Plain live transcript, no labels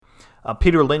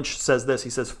Peter Lynch says this. He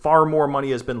says, far more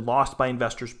money has been lost by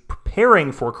investors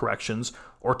preparing for corrections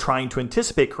or trying to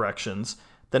anticipate corrections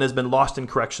than has been lost in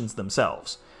corrections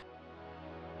themselves.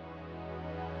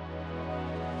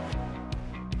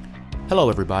 Hello,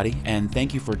 everybody, and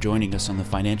thank you for joining us on the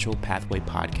Financial Pathway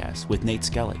Podcast with Nate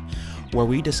Skelly, where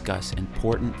we discuss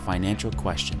important financial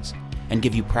questions and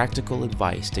give you practical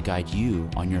advice to guide you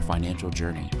on your financial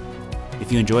journey.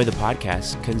 If you enjoy the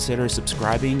podcast, consider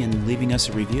subscribing and leaving us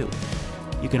a review.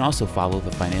 You can also follow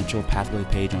the Financial Pathway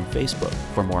page on Facebook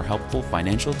for more helpful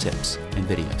financial tips and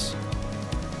videos.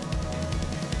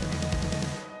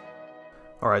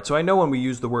 All right, so I know when we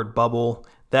use the word bubble,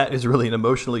 that is really an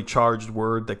emotionally charged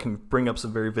word that can bring up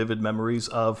some very vivid memories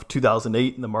of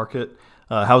 2008 in the market,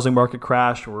 housing market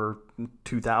crash, or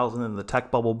 2000 and the tech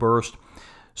bubble burst.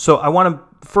 So I want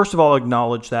to, first of all,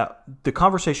 acknowledge that the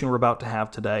conversation we're about to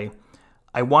have today,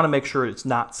 I want to make sure it's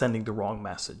not sending the wrong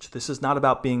message. This is not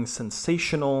about being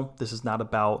sensational. This is not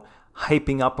about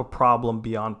hyping up a problem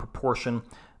beyond proportion.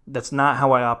 That's not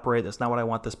how I operate. That's not what I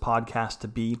want this podcast to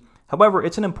be. However,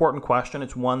 it's an important question.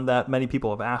 It's one that many people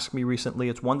have asked me recently.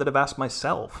 It's one that I've asked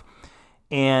myself.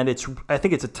 And I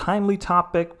think it's a timely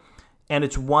topic, and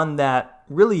it's one that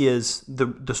really is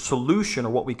the solution,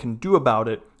 or what we can do about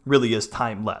it, really is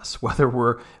timeless. Whether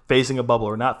we're facing a bubble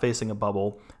or not facing a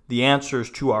bubble, the answers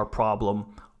to our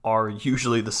problem are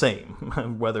usually the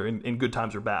same, whether in good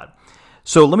times or bad.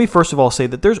 So let me first of all say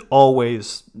that there's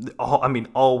always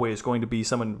going to be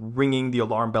someone ringing the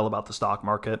alarm bell about the stock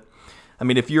market. I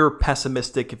mean, if you're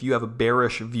pessimistic, if you have a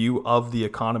bearish view of the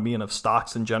economy and of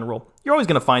stocks in general, you're always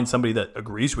going to find somebody that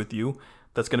agrees with you,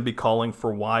 that's going to be calling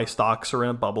for why stocks are in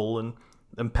a bubble and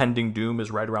impending doom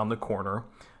is right around the corner.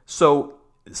 So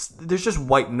there's just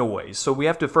white noise. So we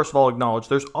have to first of all acknowledge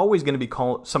there's always going to be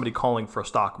somebody calling for a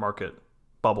stock market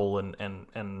bubble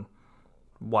and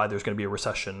why there's going to be a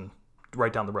recession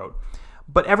right down the road.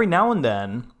 But every now and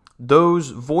then, those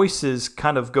voices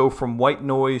kind of go from white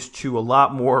noise to a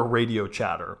lot more radio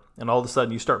chatter. And all of a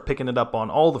sudden you start picking it up on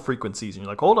all the frequencies and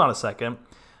you're like, hold on a second,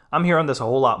 I'm hearing this a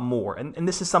whole lot more. And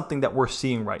this is something that we're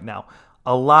seeing right now.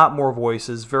 A lot more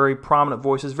voices, very prominent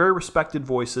voices, very respected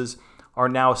voices are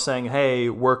now saying, hey,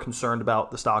 we're concerned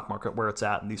about the stock market, where it's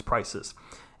at and these prices.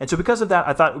 And so because of that,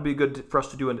 I thought it would be good for us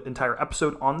to do an entire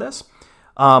episode on this.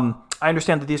 I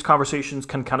understand that these conversations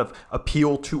can kind of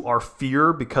appeal to our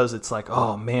fear because it's like,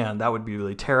 oh man, that would be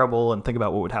really terrible. And think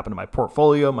about what would happen to my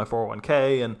portfolio, my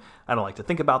 401k. And I don't like to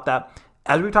think about that.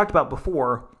 As we talked about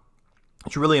before,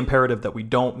 it's really imperative that we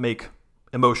don't make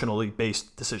emotionally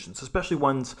based decisions, especially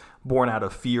ones born out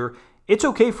of fear. It's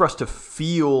okay for us to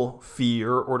feel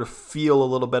fear or to feel a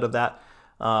little bit of that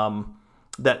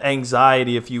that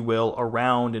anxiety, if you will,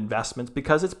 around investments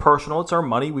because it's personal. It's our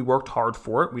money. We worked hard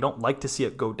for it. We don't like to see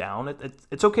it go down.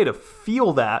 It's okay to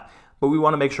feel that, but we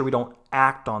want to make sure we don't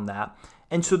act on that.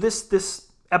 And so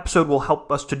this episode will help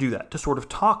us to do that, to sort of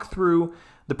talk through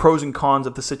the pros and cons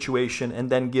of the situation and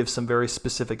then give some very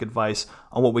specific advice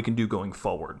on what we can do going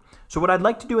forward. So what I'd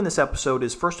like to do in this episode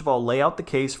is, first of all, lay out the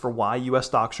case for why U.S.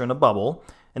 stocks are in a bubble.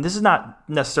 And this is not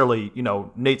necessarily,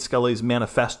 Nate Skelly's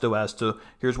manifesto as to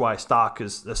here's why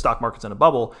the stock market's in a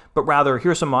bubble, but rather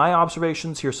here's some of my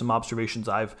observations, here's some observations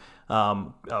I've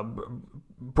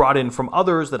brought in from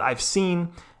others that I've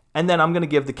seen, and then I'm going to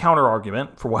give the counter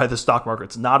argument for why the stock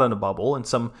market's not in a bubble and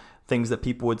some things that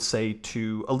people would say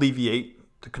to alleviate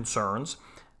the concerns.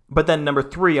 But then number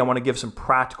 3, I want to give some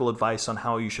practical advice on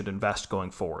how you should invest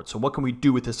going forward. So what can we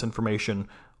do with this information?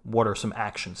 What are some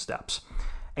action steps?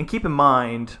 And keep in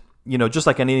mind, just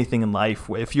like anything in life,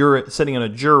 if you're sitting in a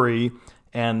jury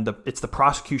and it's the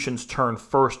prosecution's turn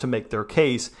first to make their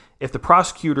case, if the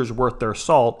prosecutor's worth their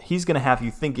salt, he's going to have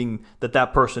you thinking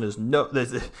that person is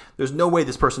there's no way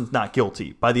this person's not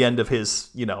guilty by the end of his,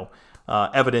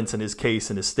 evidence in his case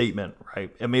and his statement,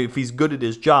 right? I mean, if he's good at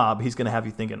his job, he's going to have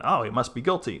you thinking, oh, he must be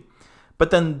guilty. But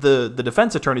then the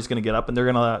defense attorney's going to get up and they're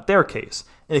going to lay out their case.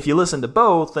 And if you listen to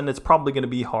both, then it's probably going to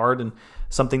be hard and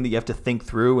something that you have to think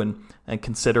through and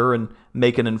consider and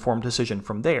make an informed decision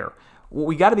from there. What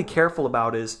we got to be careful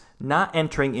about is not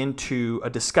entering into a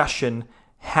discussion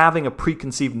having a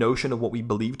preconceived notion of what we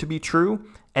believe to be true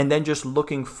and then just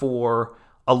looking for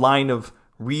a line of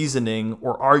reasoning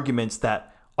or arguments that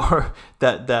are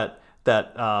that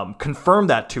confirm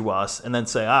that to us and then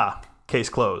say, case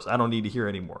closed. I don't need to hear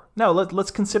anymore. No,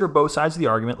 let's consider both sides of the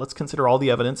argument. Let's consider all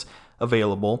the evidence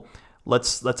available.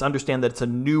 Let's understand that it's a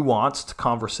nuanced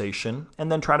conversation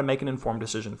and then try to make an informed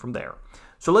decision from there.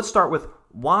 So let's start with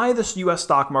why the U.S.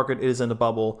 stock market is in a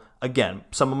bubble. Again,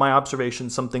 some of my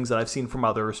observations, some things that I've seen from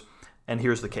others, and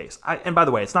here's the case. And by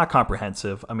the way, it's not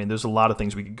comprehensive. I mean, there's a lot of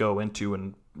things we could go into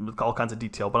and all kinds of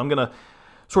detail, but I'm going to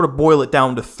sort of boil it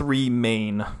down to three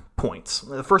main points.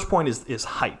 The first point is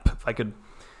hype. If I could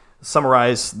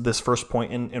summarize this first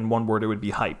point in one word, it would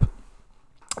be hype.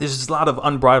 There's just a lot of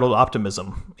unbridled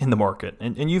optimism in the market,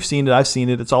 and you've seen it, I've seen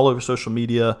it. It's all over social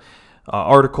media,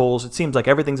 articles. It seems like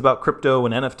everything's about crypto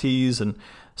and NFTs and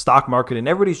stock market, and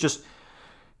everybody's just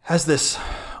has this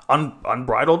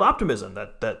unbridled optimism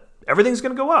that everything's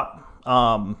going to go up.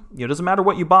 It doesn't matter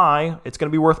what you buy; it's going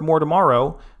to be worth more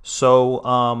tomorrow.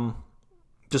 So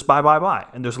just buy.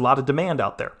 And there's a lot of demand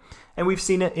out there, and we've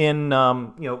seen it in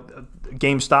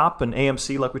GameStop and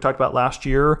AMC, like we talked about last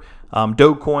year.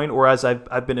 Dogecoin, or as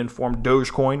I've been informed,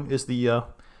 Dogecoin is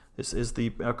the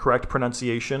correct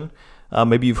pronunciation.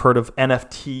 Maybe you've heard of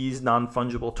NFTs,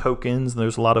 non-fungible tokens. And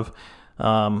there's a lot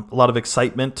of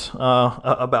excitement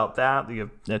about that.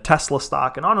 You have Tesla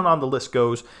stock, and on the list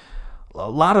goes. A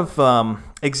lot of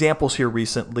examples here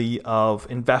recently of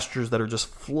investors that are just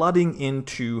flooding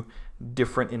into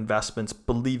different investments,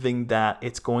 believing that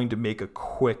it's going to make a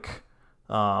quick, it's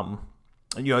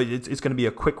going to be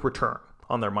a quick return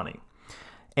on their money.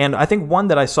 And I think one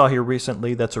that I saw here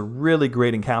recently that's a really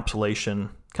great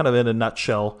encapsulation, kind of in a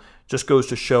nutshell, just goes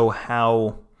to show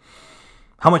how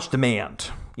much demand,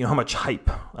 how much hype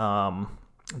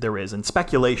there is. And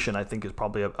speculation, I think, is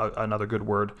probably another good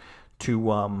word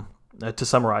to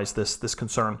summarize this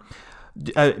concern.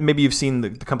 Maybe you've seen the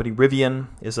company Rivian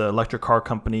is an electric car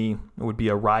company. It would be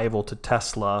a rival to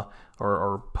Tesla,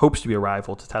 or hopes to be a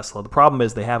rival to Tesla. The problem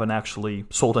is they haven't actually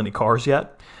sold any cars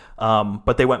yet,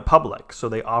 but they went public. So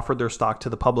they offered their stock to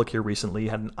the public here recently,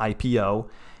 had an IPO,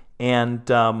 and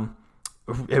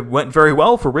it went very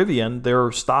well for Rivian.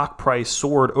 Their stock price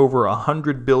soared over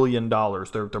 $100 billion,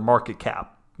 their market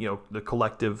cap, the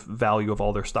collective value of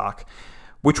all their stock,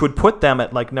 which would put them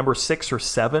at like number 6 or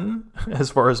 7 as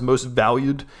far as most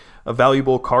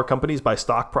valuable car companies by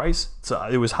stock price. So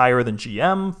it was higher than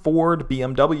GM, Ford,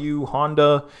 BMW,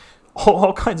 Honda,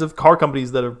 all kinds of car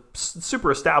companies that are super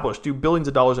established, do billions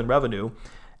of dollars in revenue,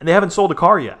 and they haven't sold a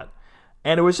car yet.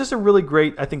 And it was just a really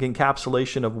great, I think,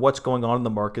 encapsulation of what's going on in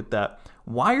the market, that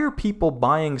why are people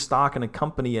buying stock in a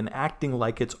company and acting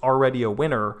like it's already a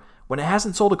winner when it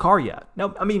hasn't sold a car yet?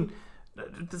 Now, I mean,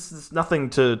 this is nothing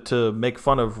to make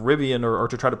fun of Rivian or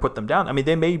to try to put them down. I mean,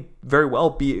 they may very well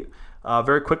be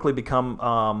very quickly become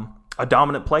a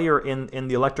dominant player in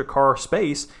the electric car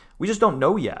space. We just don't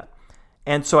know yet.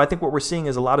 And so I think what we're seeing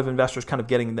is a lot of investors kind of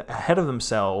getting ahead of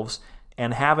themselves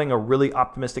and having a really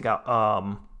optimistic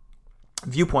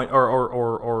viewpoint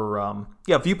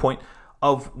viewpoint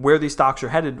of where these stocks are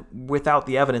headed without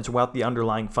the evidence, without the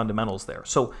underlying fundamentals there.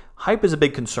 So hype is a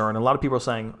big concern. A lot of people are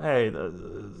saying, hey,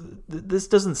 this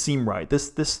doesn't seem right.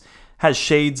 This has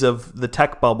shades of the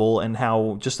tech bubble, and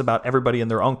how just about everybody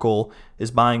and their uncle is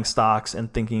buying stocks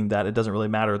and thinking that it doesn't really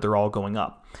matter, they're all going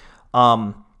up.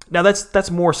 Now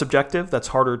that's more subjective. That's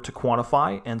harder to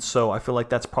quantify, and so I feel like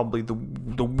that's probably the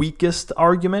weakest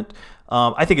argument.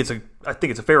 I think it's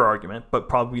a fair argument, but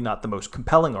probably not the most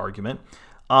compelling argument.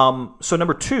 So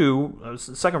number two, the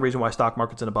second reason why stock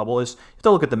market's in a bubble is you have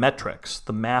to look at the metrics,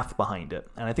 the math behind it.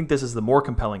 And I think this is the more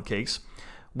compelling case.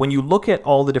 When you look at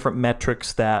all the different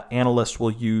metrics that analysts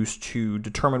will use to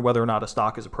determine whether or not a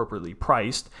stock is appropriately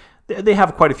priced, they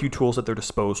have quite a few tools at their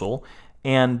disposal.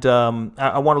 And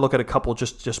I want to look at a couple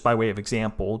just by way of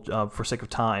example for sake of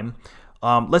time.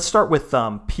 Let's start with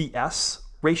PS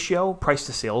ratio, price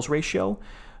to sales ratio.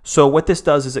 So what this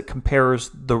does is it compares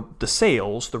the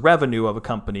sales, the revenue of a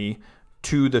company,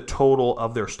 to the total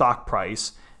of their stock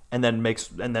price, and then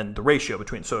the ratio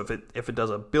between. So if it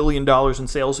does $1 billion in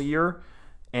sales a year,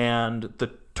 and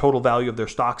the total value of their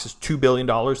stocks is $2 billion,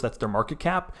 that's their market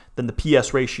cap, then the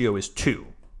PS ratio is 2,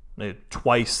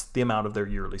 twice the amount of their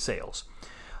yearly sales.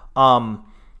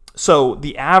 So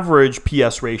the average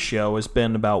PS ratio has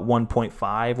been about 1.5,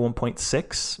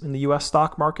 1.6 in the U.S.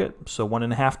 stock market, so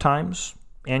 1.5 times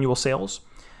annual sales.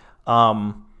 But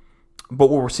what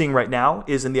we're seeing right now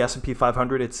is in the S&P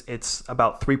 500, it's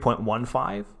about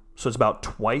 3.15, so it's about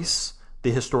twice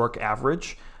the historic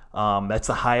average. That's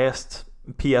the highest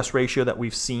PS ratio that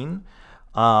we've seen.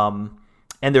 And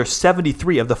there's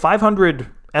 73 of the 500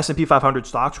 S&P 500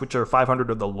 stocks, which are 500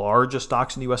 of the largest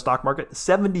stocks in the U.S. stock market.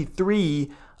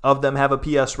 73 of them have a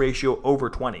PS ratio over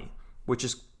 20, which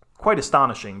is quite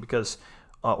astonishing because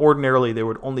ordinarily there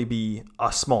would only be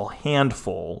a small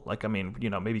handful.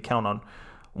 Maybe count on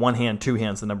one hand, two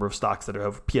hands, the number of stocks that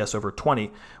have PS over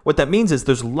 20. What that means is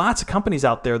there's lots of companies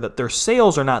out there that their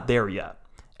sales are not there yet.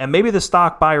 And maybe the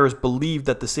stock buyers believe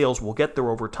that the sales will get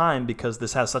there over time because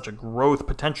this has such a growth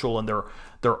potential, and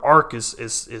their arc is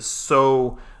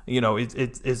so,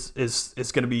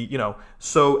 it's going to be,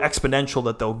 so exponential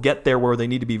that they'll get there where they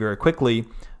need to be very quickly.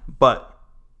 But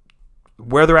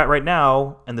where they're at right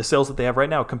now and the sales that they have right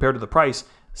now compared to the price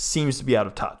seems to be out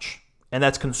of touch. And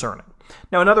that's concerning.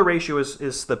 Now, another ratio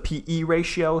is the PE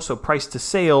ratio. So price to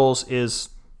sales is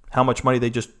how much money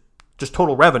they just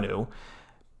total revenue.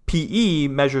 PE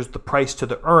measures the price to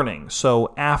the earnings.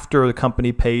 So after the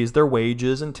company pays their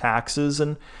wages and taxes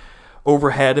and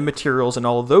overhead and materials and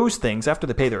all of those things, after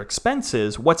they pay their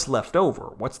expenses, what's left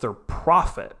over? What's their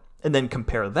profit? And then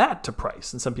compare that to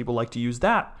price. And some people like to use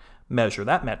that measure,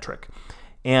 that metric.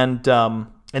 And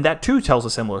that too tells a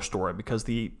similar story, because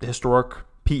the historic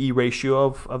PE ratio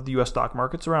of the U.S. stock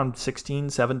market's around 16,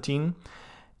 17.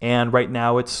 And right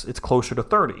now it's closer to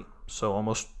 30. So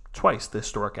almost twice the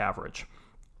historic average.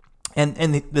 And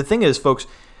the thing is, folks,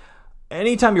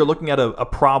 anytime you're looking at a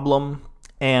problem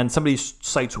and somebody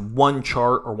cites one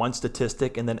chart or one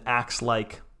statistic and then acts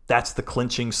like that's the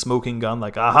clinching smoking gun,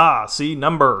 like, aha, see,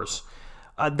 numbers,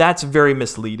 that's very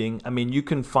misleading. I mean, you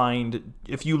can find,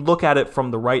 if you look at it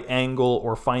from the right angle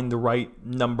or find the right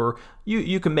number,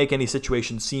 you can make any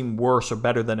situation seem worse or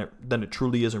better than it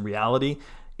truly is in reality.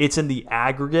 It's in the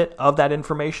aggregate of that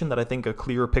information that I think a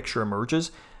clearer picture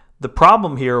emerges. The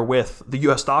problem here with the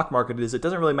U.S. stock market is it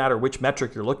doesn't really matter which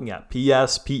metric you're looking at.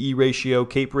 PS, PE ratio,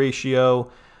 CAPE ratio,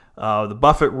 the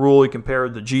Buffett rule, you compare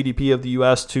the GDP of the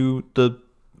U.S. to the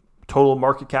total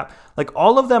market cap. Like,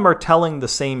 all of them are telling the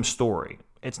same story.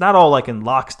 It's not all like in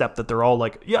lockstep that they're all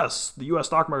like, yes, the U.S.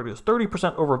 stock market is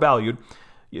 30% overvalued.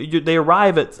 They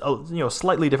arrive at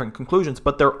slightly different conclusions,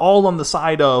 but they're all on the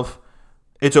side of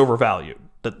it's overvalued.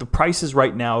 That the prices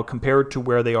right now compared to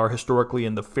where they are historically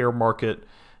in the fair market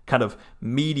kind of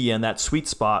median, that sweet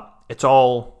spot, it's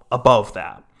all above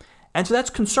that. And so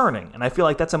that's concerning. And I feel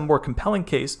like that's a more compelling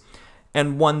case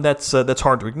and one that's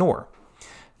hard to ignore.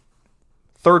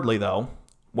 Thirdly, though,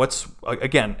 what's,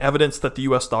 again, evidence that the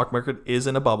U.S. stock market is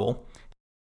in a bubble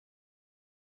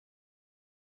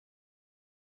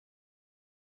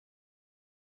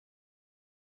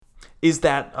is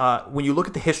that when you look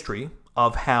at the history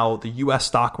of how the U.S.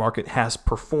 stock market has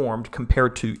performed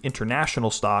compared to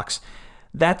international stocks,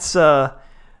 that's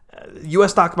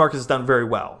U.S. stock market has done very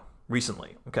well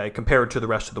recently, okay, compared to the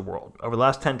rest of the world. Over the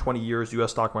last 10, 20 years,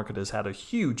 U.S. stock market has had a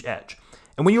huge edge.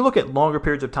 And when you look at longer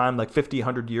periods of time, like 50,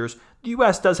 100 years, the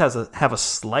U.S. does have a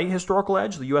slight historical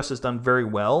edge. The U.S. has done very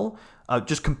well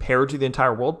just compared to the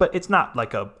entire world, but it's not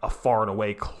like a far and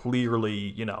away,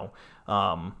 clearly,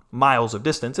 miles of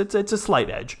distance. It's a slight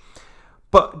edge.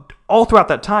 But all throughout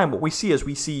that time, what we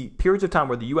see periods of time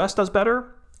where the U.S. does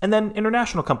better, and then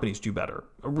international companies do better,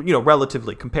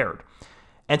 relatively compared.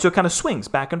 And so it kind of swings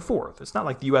back and forth. It's not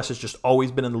like the U.S. has just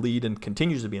always been in the lead and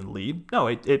continues to be in the lead. No,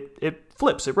 it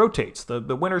flips, it rotates.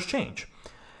 The winners change.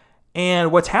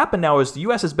 And what's happened now is the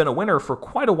U.S. has been a winner for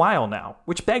quite a while now,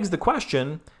 which begs the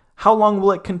question, how long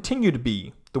will it continue to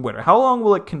be the winner? How long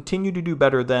will it continue to do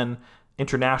better than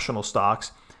international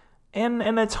stocks? And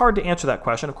it's hard to answer that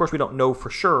question. Of course, we don't know for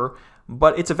sure,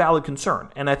 but it's a valid concern.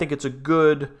 And I think it's a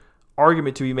good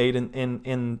argument to be made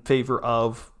in favor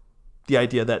of the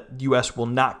idea that the U.S. will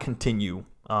not continue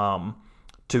to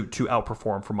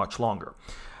outperform for much longer.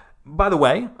 By the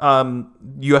way,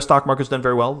 U.S. stock market's done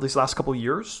very well these last couple of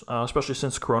years, especially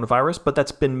since coronavirus, but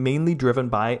that's been mainly driven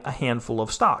by a handful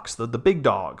of stocks, the big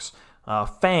dogs,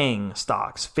 FANG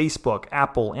stocks, Facebook,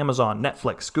 Apple, Amazon,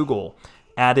 Netflix, Google.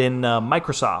 Add in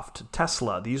Microsoft,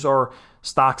 Tesla. These are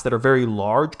stocks that are very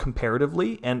large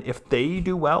comparatively, and if they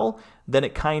do well, then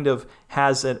it kind of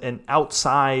has an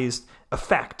outsized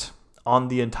effect on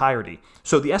the entirety.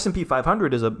 So the S&P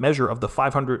 500 is a measure of the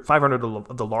 500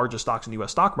 of the largest stocks in the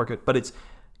U.S. stock market, but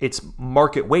it's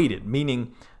market weighted,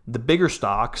 meaning the bigger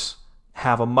stocks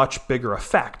have a much bigger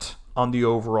effect on the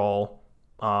overall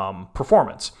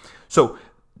performance. So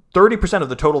 30% of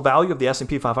the total value of the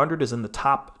S&P 500 is in the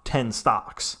top 10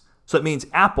 stocks. So it means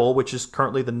Apple, which is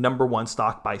currently the number one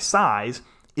stock by size,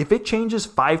 if it changes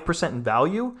 5% in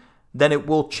value, then it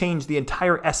will change the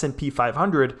entire S&P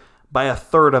 500 by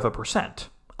 1/3%,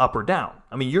 up or down.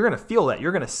 I mean, you're going to feel that.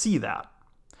 You're going to see that.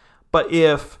 But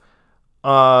if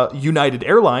United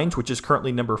Airlines, which is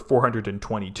currently number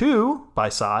 422 by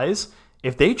size,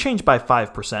 if they change by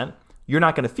 5%, you're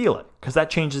not going to feel it because that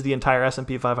changes the entire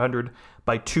S&P 500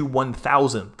 by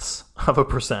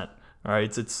 0.02%. All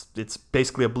right, it's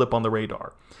basically a blip on the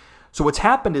radar. So what's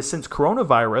happened is since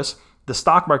coronavirus, the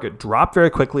stock market dropped very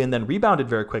quickly and then rebounded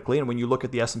very quickly. And when you look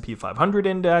at the S&P 500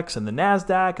 index and the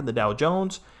NASDAQ and the Dow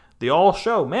Jones, they all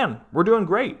show, man, we're doing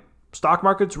great. stock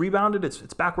market's rebounded.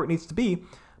 It's back where it needs to be.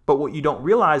 But what you don't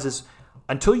realize is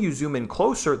until you zoom in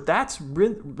closer, that's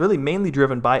really mainly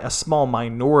driven by a small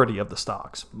minority of the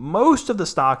stocks. Most of the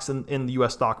stocks in the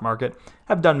U.S. stock market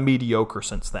have done mediocre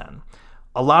since then.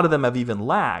 A lot of them have even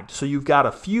lagged. So you've got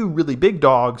a few really big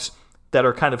dogs that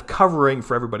are kind of covering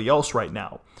for everybody else right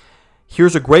now.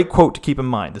 Here's a great quote to keep in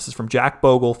mind. This is from Jack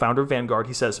Bogle, founder of Vanguard.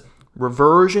 He says,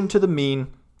 "Reversion to the mean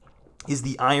is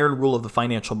the iron rule of the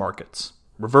financial markets."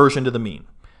 Reversion to the mean.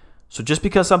 So just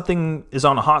because something is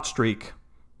on a hot streak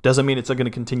doesn't mean it's going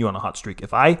to continue on a hot streak.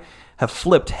 If I have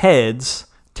flipped heads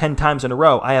 10 times in a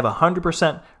row, I have a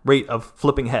 100% rate of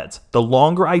flipping heads. The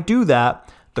longer I do that,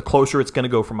 the closer it's going to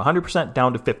go from 100%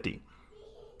 down to 50.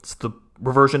 It's the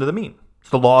reversion to the mean. It's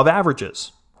the law of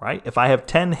averages, right? If I have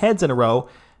 10 heads in a row,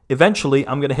 eventually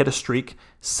I'm going to hit a streak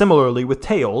similarly with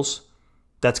tails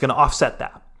that's going to offset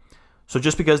that. So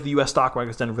just because the U.S. stock market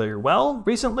has done very well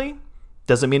recently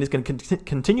doesn't mean it's going to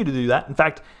continue to do that. In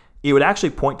fact, it would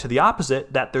actually point to the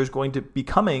opposite, that there's going to be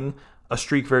coming a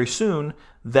streak very soon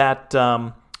that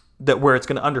where it's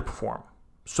going to underperform,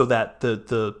 so that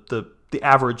the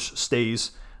average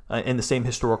stays in the same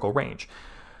historical range.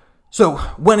 So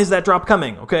when is that drop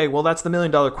coming? Okay, well, that's the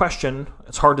million-dollar question.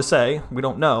 It's hard to say. We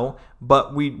don't know.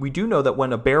 But we do know that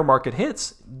when a bear market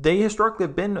hits, they historically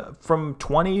have been from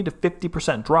 20 to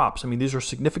 50% drops. I mean, these are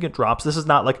significant drops. This is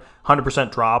not like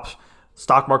 100% drops.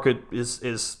 Stock market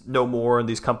is no more, and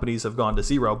these companies have gone to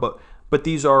zero. But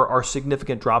these are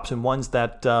significant drops, and ones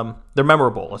that they're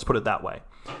memorable. Let's put it that way.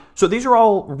 So these are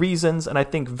all reasons, and I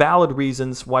think valid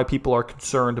reasons, why people are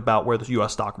concerned about where the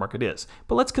U.S. stock market is.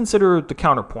 But let's consider the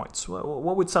counterpoints.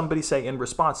 What would somebody say in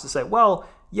response to say, well,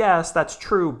 yes, that's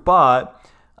true, but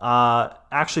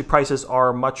actually prices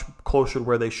are much closer to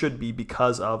where they should be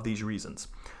because of these reasons?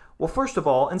 Well, first of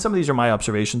all, and some of these are my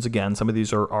observations, again, some of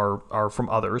these are from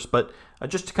others, but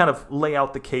just to kind of lay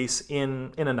out the case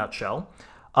in a nutshell.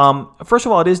 First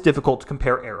of all, it is difficult to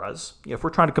compare eras. If we're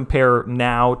trying to compare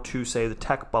now to, say, the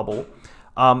tech bubble,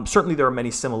 certainly there are many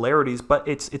similarities, but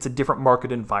it's a different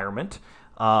market environment.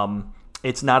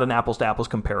 It's not an apples-to-apples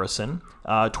comparison.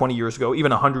 20 years ago,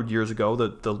 even 100 years ago,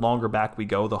 the longer back we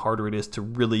go, the harder it is to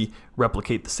really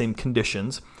replicate the same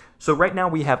conditions. So right now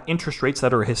we have interest rates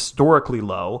that are historically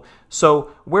low.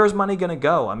 So where's money going to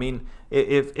go? I mean,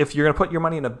 if you're going to put your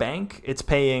money in a bank, it's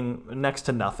paying next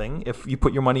to nothing. If you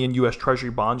put your money in U.S. Treasury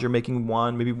bonds, you're making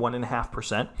 1%, maybe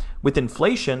 1.5%. With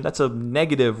inflation, that's a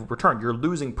negative return. You're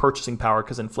losing purchasing power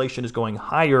because inflation is going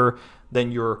higher than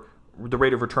the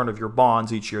rate of return of your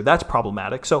bonds each year. That's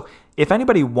problematic. So if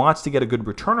anybody wants to get a good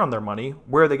return on their money,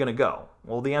 where are they going to go?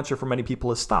 Well, the answer for many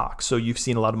people is stocks. So you've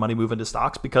seen a lot of money move into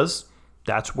stocks because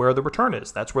that's where the return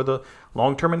is. That's where the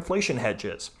long-term inflation hedge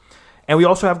is. And we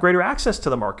also have greater access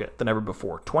to the market than ever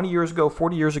before. 20 years ago,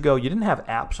 40 years ago, you didn't have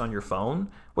apps on your phone.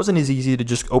 It wasn't as easy to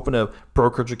just open a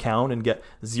brokerage account and get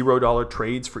 $0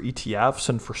 trades for ETFs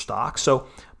and for stocks. So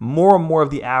more and more of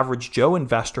the average Joe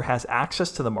investor has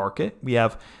access to the market. We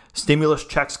have stimulus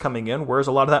checks coming in. Where's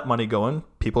a lot of that money going?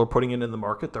 People are putting it in the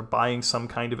market. They're buying some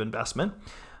kind of investment.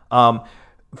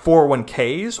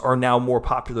 401ks are now more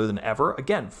popular than ever.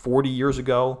 Again, 40 years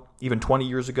ago, even 20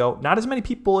 years ago, not as many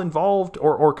people involved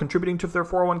or contributing to their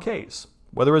 401ks.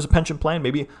 Whether it was a pension plan,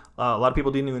 maybe a lot of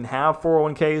people didn't even have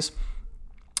 401ks.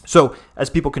 So as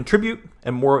people contribute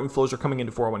and more inflows are coming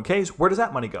into 401ks, where does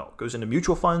that money go? It goes into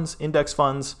mutual funds, index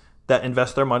funds that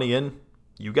invest their money in,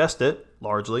 you guessed it,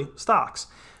 largely stocks.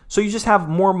 So you just have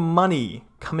more money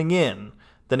coming in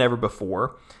than ever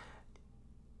before.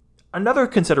 Another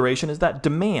consideration is that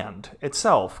demand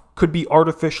itself could be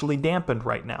artificially dampened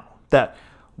right now. That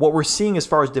what we're seeing as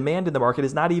far as demand in the market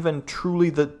is not even truly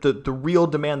the real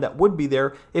demand that would be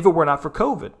there if it were not for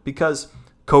COVID, because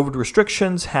COVID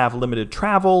restrictions have limited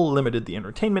travel, limited the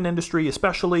entertainment industry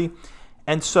especially.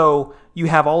 And so you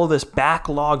have all of this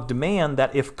backlog demand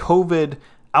that if COVID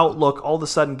outlook all of a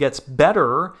sudden gets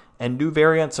better and new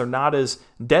variants are not as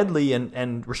deadly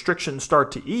and restrictions start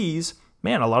to ease,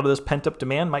 man, a lot of this pent-up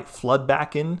demand might flood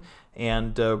back in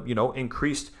and,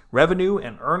 increased revenue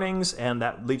and earnings, and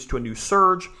that leads to a new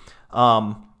surge.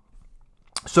 And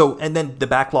then the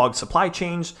backlog supply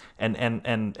chains and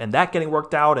that getting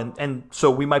worked out. And so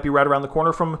we might be right around the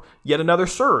corner from yet another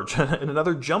surge and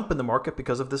another jump in the market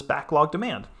because of this backlog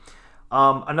demand.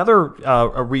 Another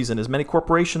reason is many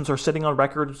corporations are sitting on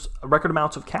record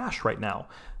amounts of cash right now.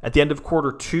 At the end of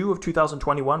quarter 2 of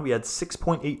 2021, we had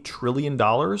 $6.8 trillion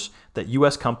that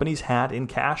U.S. companies had in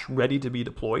cash ready to be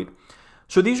deployed.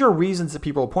 So these are reasons that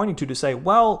people are pointing to say,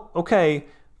 well, okay,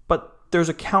 but there's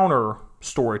a counter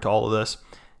story to all of this.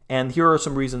 And here are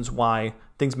some reasons why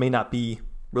things may not be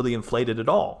really inflated at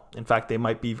all. In fact, they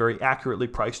might be very accurately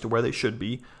priced to where they should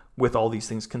be with all these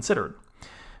things considered.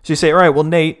 So you say, all right, well,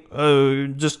 Nate,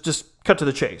 just cut to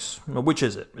the chase. Which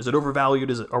is it? Is it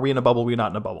overvalued? Are we in a bubble? Are we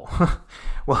not in a bubble?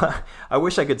 Well, I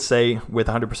wish I could say with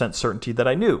 100% certainty that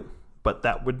I knew, but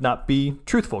that would not be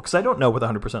truthful because I don't know with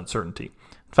 100% certainty.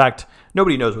 In fact,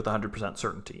 nobody knows with 100%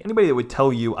 certainty. Anybody that would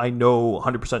tell you, I know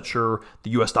 100% sure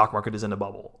the U.S. stock market is in a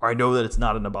bubble, or I know that it's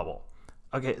not in a bubble.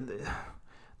 Okay,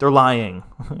 they're lying.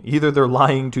 Either they're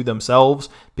lying to themselves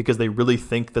because they really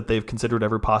think that they've considered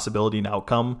every possibility and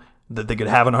outcome that they could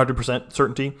have 100%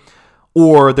 certainty,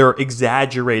 or they're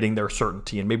exaggerating their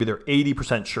certainty and maybe they're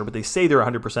 80% sure, but they say they're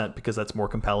 100% because that's more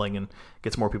compelling and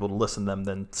gets more people to listen to them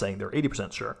than saying they're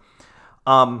 80% sure.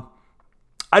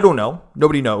 I don't know.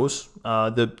 Nobody knows.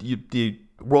 The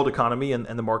world economy and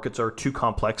the markets are too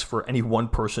complex for any one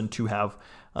person to have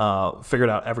figured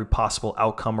out every possible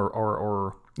outcome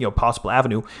or possible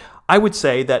avenue. I would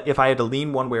say that if I had to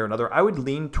lean one way or another, I would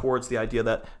lean towards the idea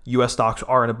that U.S. stocks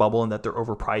are in a bubble and that they're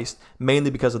overpriced, mainly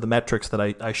because of the metrics that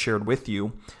I shared with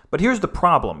you. But here's the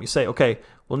problem. You say, okay,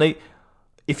 well, Nate,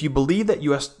 if you believe that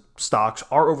U.S. stocks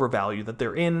are overvalued, that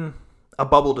they're in a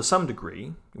bubble to some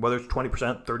degree, whether it's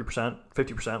 20%, 30%,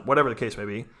 50%, whatever the case may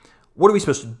be, what are we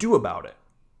supposed to do about it?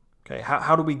 Okay,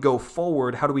 how do we go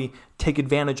forward? How do we take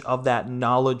advantage of that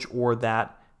knowledge or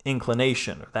that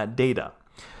inclination or that data?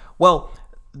 Well,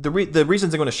 the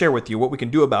reasons I'm going to share with you, what we can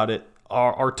do about it,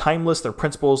 are timeless, they're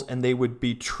principles, and they would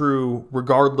be true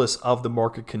regardless of the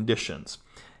market conditions.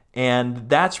 And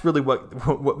that's really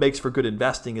what makes for good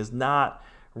investing, is not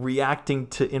reacting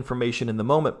to information in the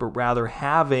moment, but rather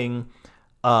having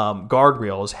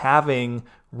guardrails, having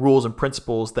rules and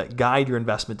principles that guide your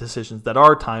investment decisions that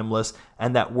are timeless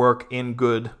and that work in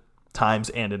good times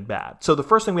and in bad. So the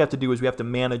first thing we have to do is we have to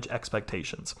manage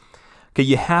expectations. Okay,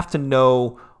 you have to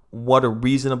know what a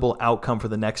reasonable outcome for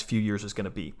the next few years is going to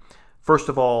be. First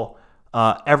of all,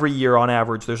 every year on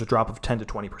average, there's a drop of 10 to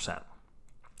 20%. It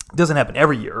doesn't happen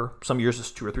every year. Some years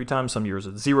it's 2 or 3 times, some years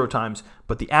it's 0 times,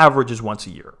 but the average is once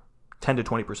a year, 10 to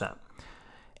 20%.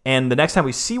 And the next time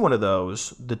we see one of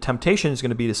those, the temptation is going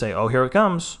to be to say, oh, here it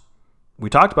comes. We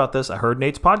talked about this. I heard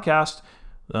Nate's podcast.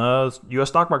 U.S.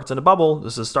 stock market's in a bubble.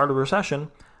 This is the start of a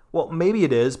recession. Well, maybe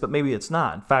it is, but maybe it's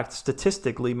not. In fact,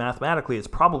 statistically, mathematically, it's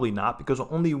probably not, because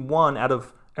only 1 out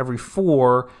of every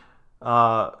 4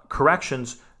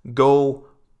 corrections go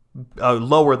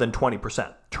lower than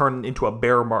 20%, turn into a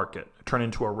bear market, turn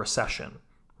into a recession.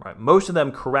 Right? Most of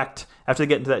them correct after they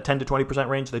get into that 10 to 20%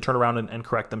 range. They turn around and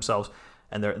correct themselves,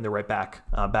 and they're right back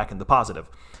in the positive.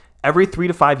 Every 3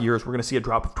 to 5 years, we're going to see a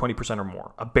drop of 20% or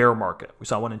more, a bear market. We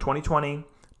saw one in 2020,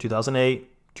 2008,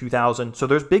 2000. So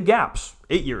there's big gaps,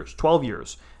 8 years, 12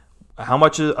 years. How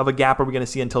much of a gap are we going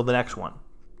to see until the next one?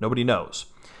 Nobody knows.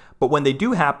 But when they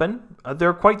do happen,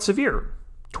 they're quite severe,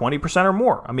 20% or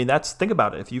more. I mean, think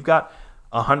about it. If you've got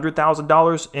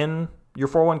 $100,000 in your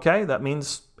 401k, that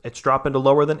means it's dropping to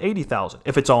lower than $80,000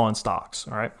 if it's all in stocks.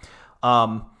 All right.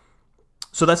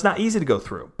 So that's not easy to go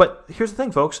through. But here's the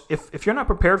thing, folks. If you're not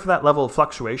prepared for that level of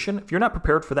fluctuation, if you're not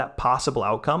prepared for that possible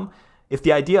outcome, if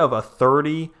the idea of a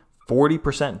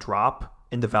 30-40% drop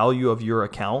in the value of your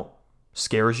account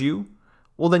scares you,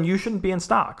 well, then you shouldn't be in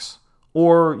stocks,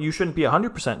 or you shouldn't be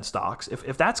 100% in stocks.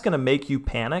 If that's going to make you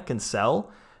panic and sell,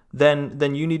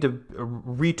 then you need to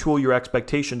retool your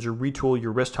expectations or retool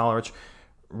your risk tolerance,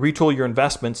 retool your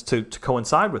investments to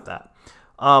coincide with that.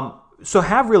 So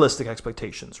have realistic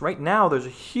expectations. Right now, there's a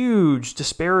huge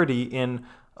disparity in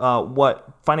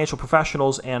what financial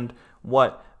professionals and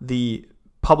what the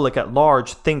public at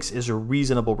large thinks is a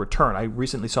reasonable return. I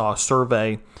recently saw a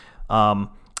survey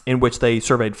in which they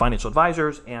surveyed financial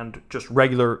advisors and just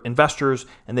regular investors,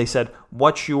 and they said,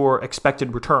 what's your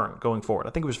expected return going forward?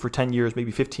 I think it was for 10 years, maybe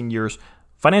 15 years.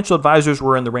 Financial advisors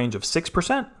were in the range of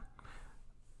 6%.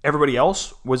 Everybody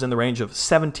else was in the range of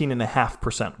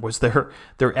 17.5% was their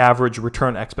average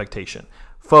return expectation.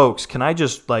 Folks, can I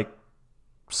just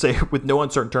say with no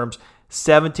uncertain terms,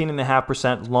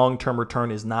 17.5% long-term return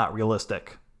is not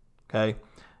realistic. Okay?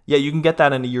 Yeah, you can get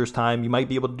that in a year's time. You might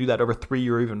be able to do that over 3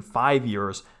 or even 5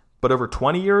 years, but over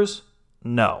 20 years,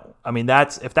 no. I mean,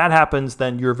 if that happens,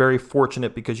 then you're very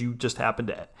fortunate because you just happen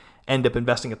to end up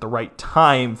investing at the right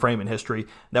time frame in history.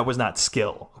 That was not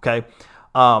skill. Okay?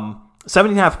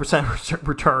 17.5%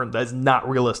 return, that is not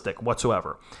realistic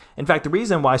whatsoever. In fact, the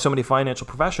reason why so many financial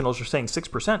professionals are saying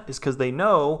 6% is because they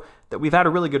know that we've had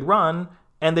a really good run,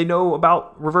 and they know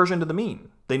about reversion to the mean.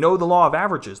 They know the law of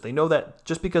averages. They know that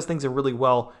just because things have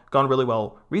gone really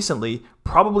well recently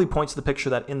probably points to the picture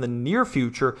that in the near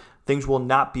future, things will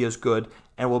not be as good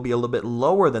and will be a little bit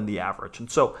lower than the average. And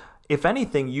so if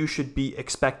anything, you should be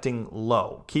expecting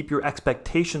low. Keep your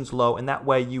expectations low, and that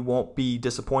way you won't be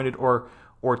disappointed or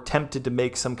tempted to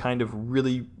make some kind of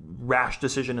really rash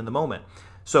decision in the moment.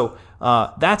 So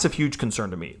that's a huge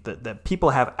concern to me, that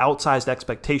people have outsized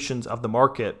expectations of the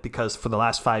market because for the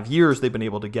last 5 years they've been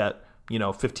able to get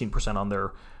 15% on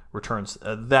their returns.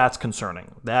 That's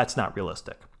concerning. That's not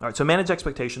realistic. All right, so manage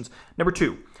expectations. Number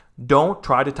 2, don't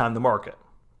try to time the market.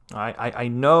 All right, I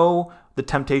know the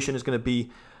temptation is going to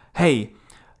be, hey,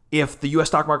 if the U.S.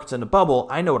 stock market's in a bubble,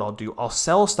 I know what I'll do. I'll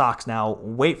sell stocks now,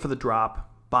 wait for the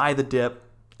drop, buy the dip,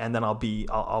 and then I'll be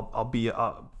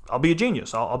a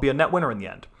genius. I'll be a net winner in the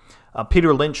end.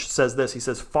 Peter Lynch says this. He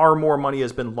says, far more money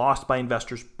has been lost by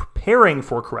investors preparing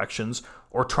for corrections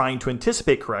or trying to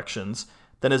anticipate corrections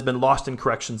than has been lost in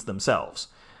corrections themselves.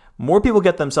 More people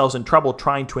get themselves in trouble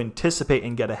trying to anticipate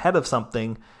and get ahead of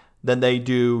something than they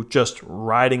do just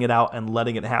riding it out and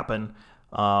letting it happen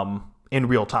in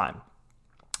real time.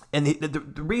 And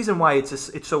the reason why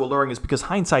it's so alluring is because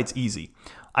hindsight's easy.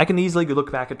 I can easily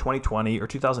look back at 2020 or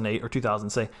 2008 or 2000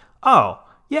 and say, oh,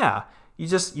 yeah, you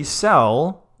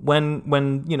sell when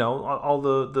all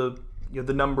the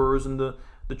numbers and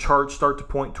the charts start to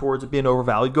point towards it being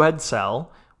overvalued. Go ahead and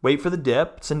sell. Wait for the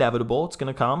dip. It's inevitable. It's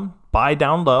going to come. Buy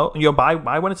down low. Buy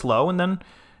when it's low, and then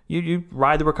you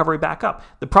ride the recovery back up.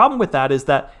 The problem with that is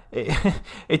that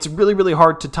it's really, really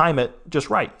hard to time it just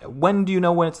right. When do you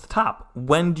know when it's the top?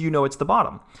 When do you know it's the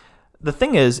bottom? The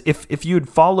thing is, if you'd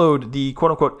followed the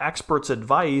quote-unquote experts'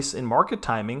 advice in market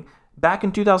timing, back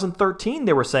in 2013,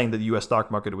 they were saying that the U.S. stock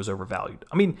market was overvalued.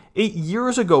 I mean, 8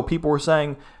 years ago, people were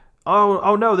saying,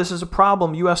 oh no, this is a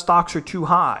problem. U.S. stocks are too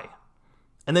high.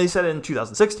 And they said it in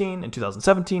 2016, in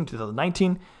 2017,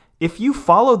 2019. If you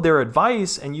followed their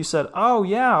advice and you said, oh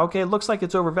yeah, okay, it looks like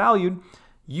it's overvalued,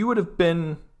 you've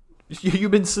been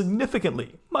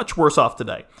significantly much worse off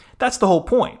today. That's the whole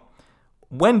point.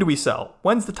 When do we sell?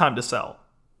 When's the time to sell?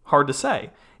 Hard to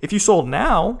say. If you sold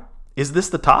now, is this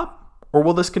the top? Or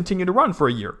will this continue to run for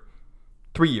a year,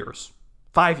 3 years,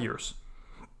 5 years?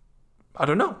 I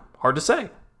don't know. Hard to say.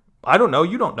 I don't know.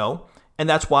 You don't know. And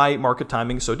that's why market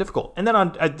timing is so difficult. And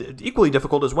then equally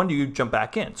difficult is when do you jump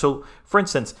back in? So for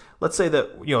instance, let's say that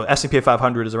S&P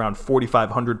 500 is around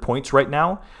 4,500 points right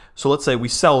now. So let's say we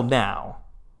sell now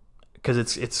because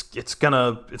it's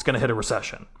gonna hit a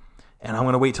recession. And I'm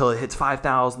going to wait till it hits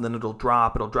 5,000, then it'll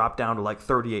drop down to like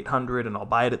 3,800, and I'll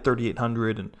buy it at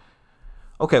 3,800. And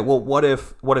okay, well, what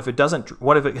if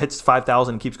it hits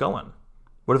 5,000 and keeps going?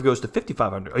 What if it goes to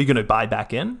 5,500? Are you going to buy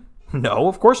back in? No,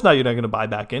 of course not. You're not going to buy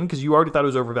back in because you already thought it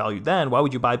was overvalued then. Why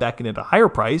would you buy back in at a higher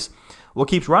price? Well, it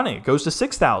keeps running. It goes to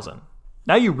 6,000.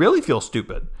 Now you really feel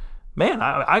stupid. Man,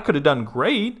 I could have done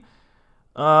great,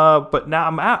 but now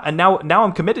I'm out, and now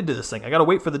I'm committed to this thing. I got to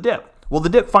wait for the dip. Well, the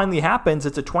dip finally happens.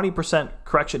 It's a 20%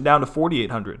 correction down to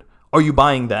 4,800. Are you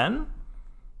buying then?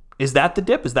 Is that the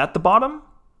dip? Is that the bottom?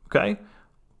 Okay.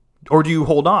 Or do you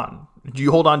hold on? Do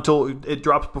you hold on until it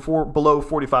drops below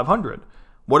 4,500?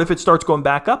 What if it starts going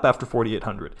back up after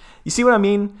 4,800? You see what I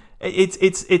mean?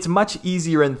 It's much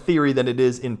easier in theory than it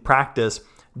is in practice.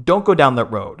 Don't go down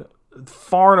that road.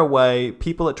 Far and away,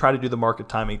 people that try to do the market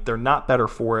timing, they're not better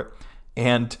for it,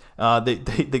 and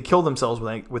they kill themselves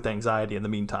with anxiety in the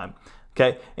meantime.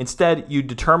 Okay. Instead, you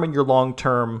determine your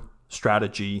long-term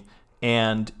strategy,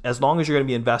 and as long as you're going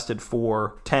to be invested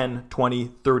for 10,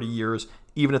 20, 30 years,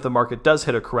 even if the market does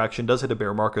hit a correction, does hit a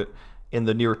bear market in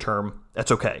the near term, that's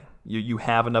okay. You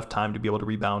have enough time to be able to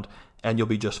rebound, and you'll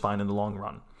be just fine in the long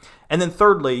run. And then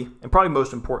thirdly, and probably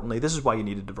most importantly, this is why you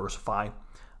need to diversify.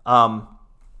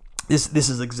 This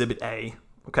is Exhibit A.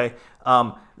 Okay.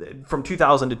 From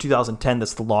 2000 to 2010,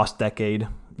 that's the lost decade.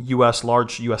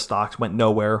 Large U.S. stocks went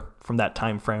nowhere from that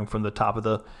time frame, from the top of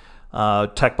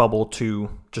the tech bubble to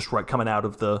just right coming out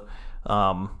of the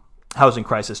housing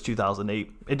crisis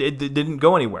 2008. It didn't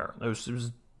go anywhere. It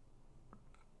was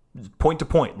point to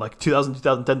point, like 2000,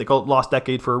 2010, they call it lost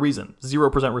decade for a reason.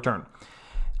 0% return.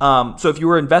 So if you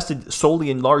were invested solely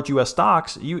in large U.S.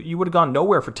 stocks, you would have gone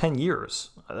nowhere for 10 years.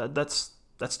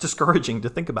 That's discouraging to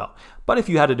think about. But if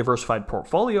you had a diversified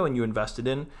portfolio and you invested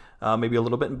in maybe a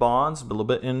little bit in bonds, a little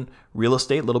bit in real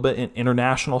estate, a little bit in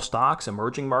international stocks,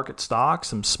 emerging market stocks,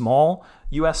 some small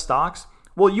U.S. stocks,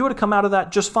 well, you would have come out of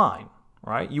that just fine,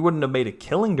 right? You wouldn't have made a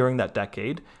killing during that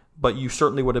decade, but you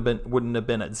certainly wouldn't have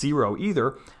been at zero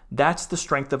either. That's the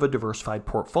strength of a diversified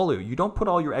portfolio. You don't put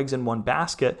all your eggs in one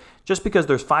basket just because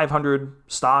there's 500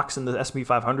 stocks in the S&P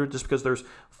 500, just because there's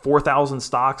 4,000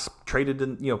 stocks traded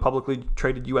in, publicly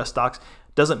traded U.S. stocks,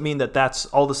 doesn't mean that that's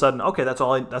all of a sudden, okay, that's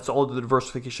all the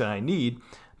diversification I need.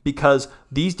 because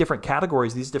these different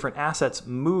categories, these different assets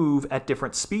move at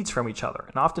different speeds from each other.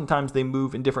 And oftentimes they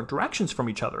move in different directions from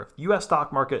each other. If US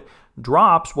stock market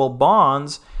drops, well,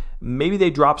 bonds, maybe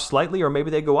they drop slightly or maybe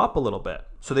they go up a little bit.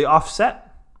 So they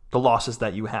offset the losses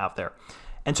that you have there.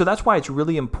 And so that's why it's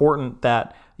really important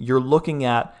that you're looking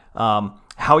at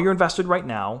how you're invested right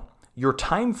now, your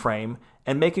time frame,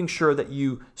 and making sure that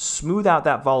you smooth out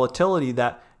that volatility,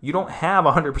 that you don't have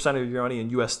 100% of your money in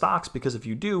US stocks, because if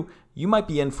you do, you might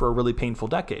be in for a really painful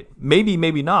decade. Maybe,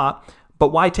 maybe not, but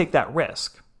why take that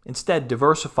risk? Instead,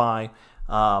 diversify,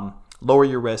 lower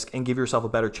your risk, and give yourself a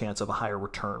better chance of a higher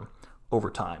return over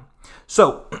time.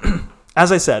 So,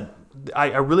 as I said,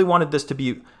 I really wanted this to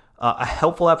be a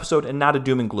helpful episode and not a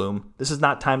doom and gloom. This is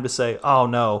not time to say, oh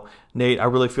no, Nate, I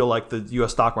really feel like the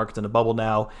US stock market's in a bubble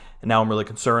now, and now I'm really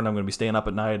concerned. I'm going to be staying up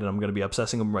at night, and I'm going to be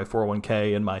obsessing over my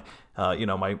 401k and my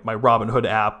Robinhood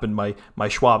app and my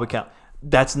Schwab account.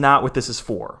 That's not what this is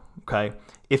for, okay?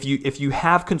 If you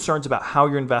have concerns about how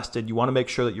you're invested, you want to make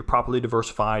sure that you're properly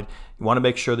diversified. You want to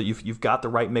make sure that you've got the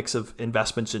right mix of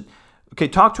investments. Okay,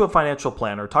 talk to a financial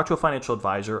planner, talk to a financial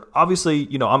advisor. Obviously,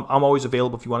 I'm always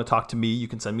available if you want to talk to me. You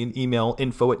can send me an email,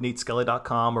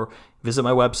 info@nateskelly.com, or visit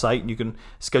my website and you can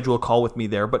schedule a call with me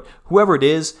there. But whoever it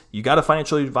is, you got a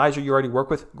financial advisor you already work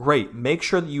with, great. Make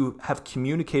sure that you have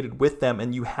communicated with them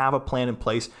and you have a plan in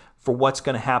place for what's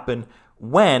going to happen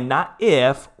when, not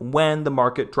if, when the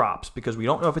market drops. Because we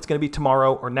don't know if it's going to be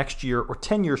tomorrow or next year or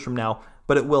 10 years from now,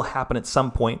 but it will happen at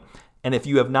some point. And if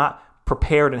you have not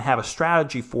prepared and have a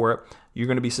strategy for it, you're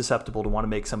going to be susceptible to want to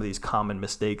make some of these common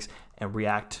mistakes and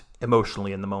react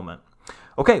emotionally in the moment.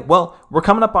 Okay, well, we're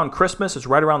coming up on Christmas. It's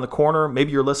right around the corner.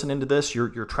 Maybe you're listening to this.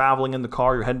 You're traveling in the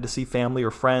car. You're heading to see family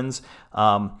or friends.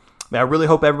 I really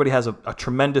hope everybody has a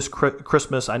tremendous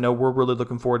Christmas. I know we're really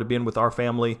looking forward to being with our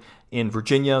family in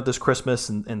Virginia this Christmas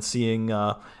and seeing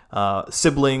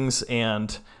siblings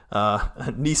and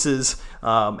nieces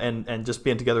and just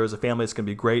being together as a family. It's going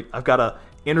to be great. I've got a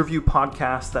interview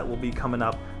podcast that will be coming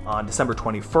up on December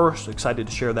 21st. Excited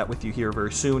to share that with you here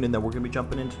very soon. And then we're going to be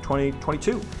jumping into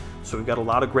 2022. So we've got a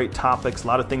lot of great topics, a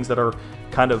lot of things that are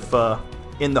kind of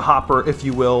in the hopper, if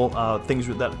you will, things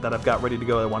that I've got ready to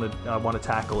go I want to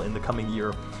tackle in the coming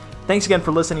year. Thanks again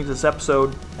for listening to this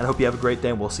episode, and I hope you have a great day,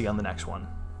 and we'll see you on the next one.